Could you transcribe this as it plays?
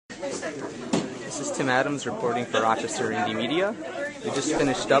This is Tim Adams reporting for Rochester Indymedia. We just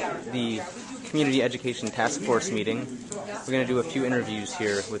finished up the Community Education Task Force meeting. We're going to do a few interviews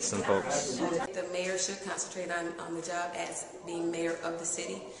here with some folks. The mayor should concentrate on the job as being mayor of the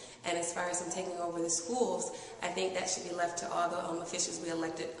city. And as far as him taking over the schools, I think that should be left to all the officials we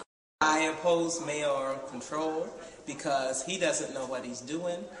elected. I oppose mayoral control because he doesn't know what he's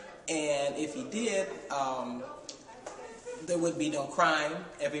doing. And if he did, there would be no crime.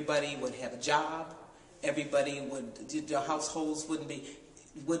 Everybody would have a job. Everybody would, the households wouldn't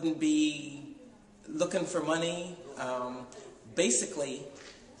be looking for money. Basically,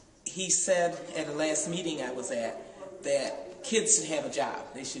 he said at the last meeting I was at that kids should have a job.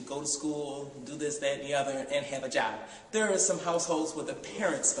 They should go to school, do this, that, and the other, and have a job. There are some households where the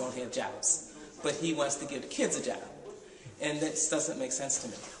parents don't have jobs, but he wants to give the kids a job. And that doesn't make sense to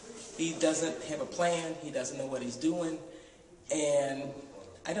me. He doesn't have a plan. He doesn't know what he's doing. And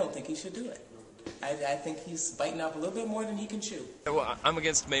I don't think he should do it. I think he's biting off a little bit more than he can chew. Well, I'm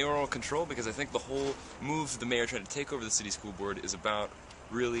against mayoral control because I think the whole move the mayor trying to take over the city school board is about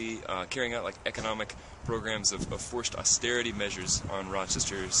really carrying out like economic programs of forced austerity measures on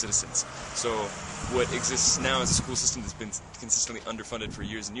Rochester citizens. So what exists now as a school system that's been consistently underfunded for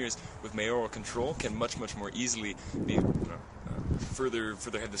years and years, with mayoral control can much more easily be further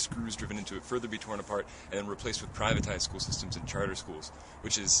have the screws driven into it, further be torn apart, and then replaced with privatized school systems and charter schools,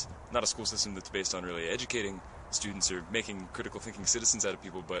 which is not a school system that's based on really educating students or making critical thinking citizens out of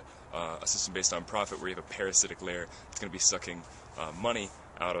people, but a system based on profit where you have a parasitic layer that's going to be sucking money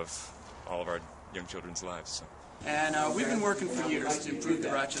out of all of our young children's lives. So. And we've been working for years to improve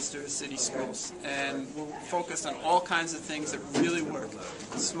the Rochester City schools, and we're focused on all kinds of things that really work.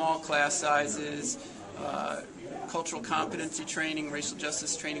 Small class sizes, cultural competency training, racial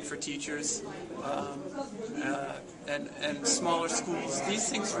justice training for teachers, and smaller schools. These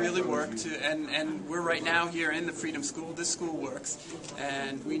things really work, and we're right now here in the Freedom School. This school works,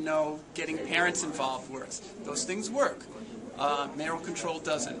 and we know getting parents involved works. Those things work. Mayoral control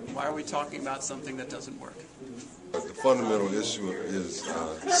doesn't. Why are we talking about something that doesn't work? The fundamental issue is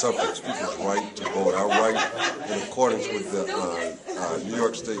subjects, people's right to vote. Our right, in accordance with the New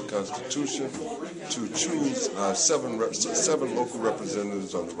York State Constitution, to choose seven local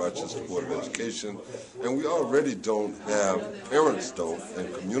representatives on the Rochester Board of Education. And we already don't have, parents don't,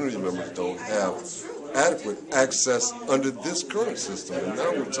 and community members don't have adequate access under this current system. And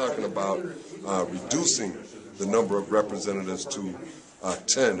now we're talking about reducing the number of representatives to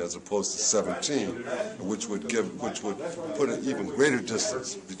 10 as opposed to 17, which would put an even greater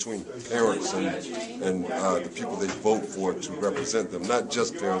distance between parents and the people they vote for to represent them, not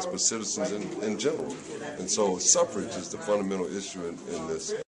just parents but citizens in general. And so suffrage is the fundamental issue in this.